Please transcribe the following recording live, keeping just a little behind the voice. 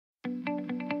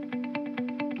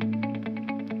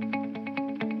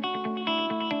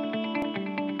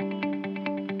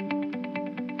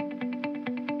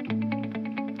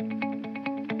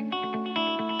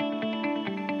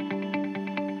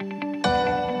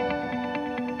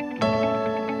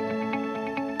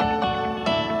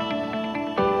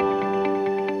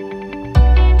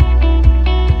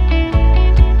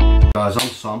guys, I'm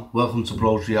Sam. Welcome to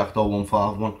Bros React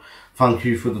 0151. Thank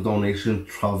you for the donation,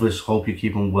 Travis. Hope you're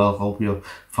keeping well. Hope your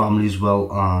family's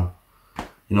well. And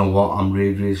you know what? I'm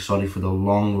really sorry for the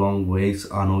long wait.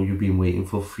 I know you've been waiting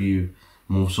for a few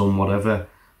months or whatever.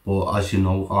 But as you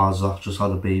know, Zach just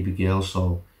had a baby girl,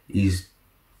 so he's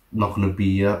not going to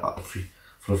be here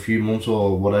for a few months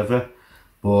or whatever.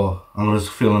 But I'm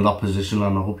just feeling that position,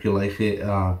 and I hope you like it.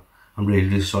 I'm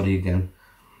really sorry again.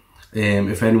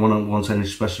 If anyone wants any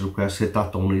special requests, hit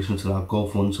that donation to that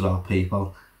GoFund, to that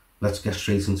PayPal. Let's get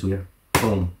straight into it.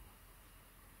 Boom.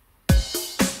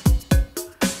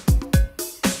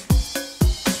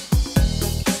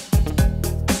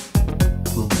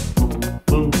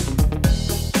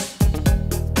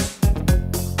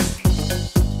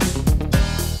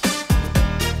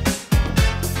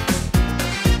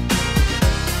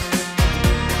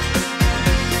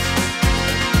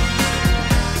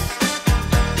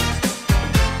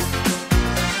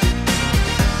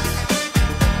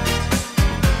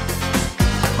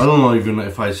 I don't know even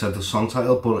if I said the song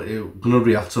title, but I'm gonna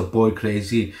react to Boy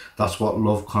Krazy, That's What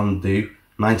Love Can Do,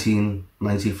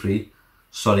 1993.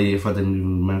 Sorry if I didn't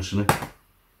even mention it.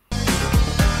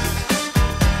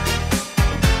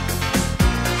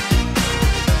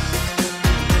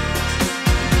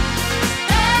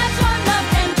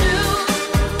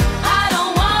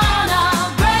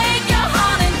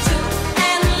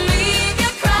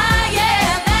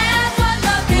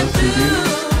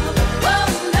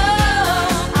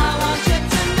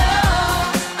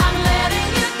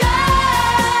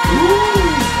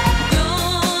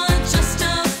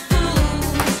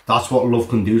 That's what love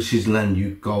can do. She's letting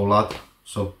you go, lad.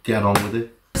 So get on with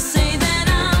it. Say that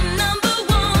I'm number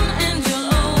one and you'll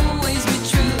always be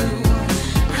true.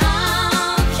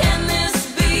 How can this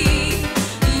be?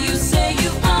 You say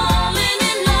you've fallen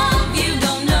in love, you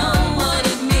don't know what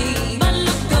it means. But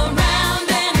look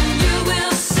around and you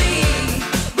will see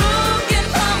broken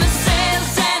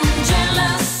promises and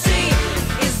jealousy.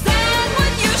 Is that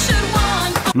what you should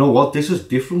want? You know what? This is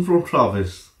different from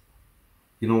Travis.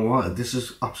 You know what? This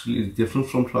is absolutely different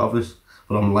from Travis,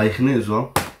 but I'm liking it as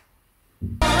well.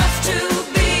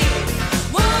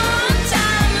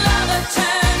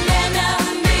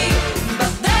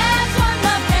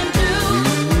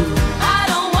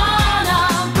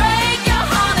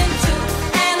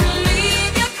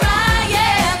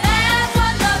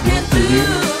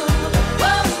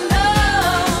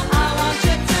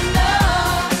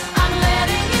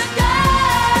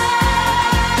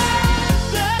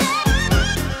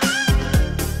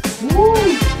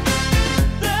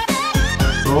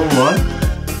 Alright.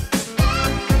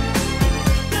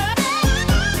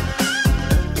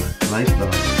 Nice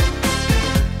though.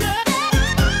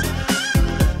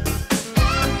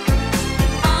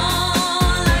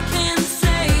 All I can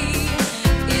say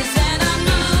is that I'm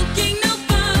looking no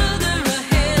further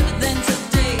ahead than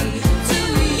today.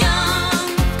 Too young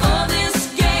for this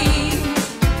game.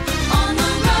 On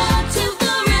the road to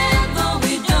forever,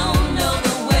 we don't know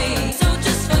the way. So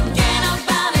just forget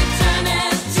about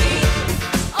eternity.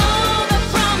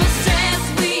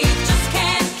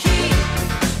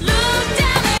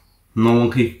 No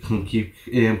one can keep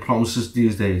promises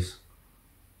these days.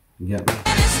 You get me?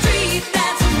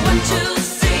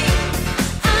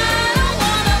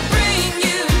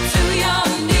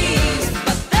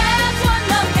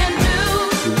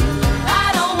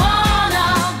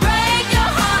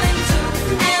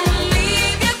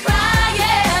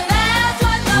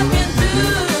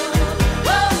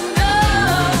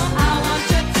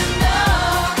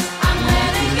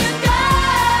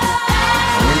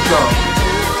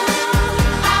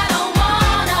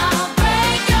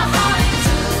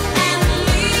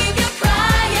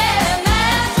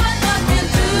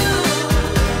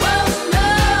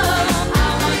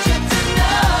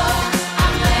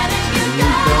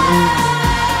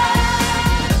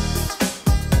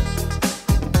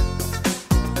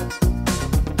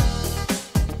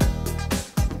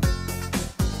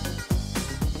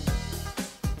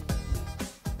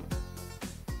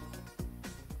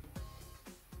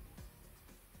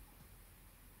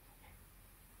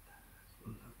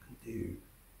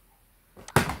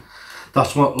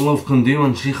 That's what love can do,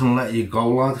 and she can let you go,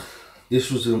 lad.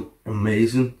 This was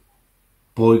amazing.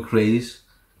 Boy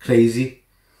Krazy.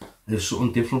 There's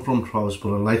something different from Travis,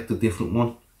 but I like the different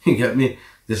one. You get me?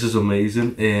 This is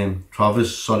amazing.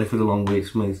 Travis, sorry for the long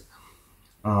wait, mate.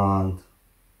 And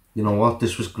you know what?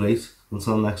 This was great.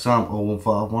 Until next time,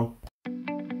 0151.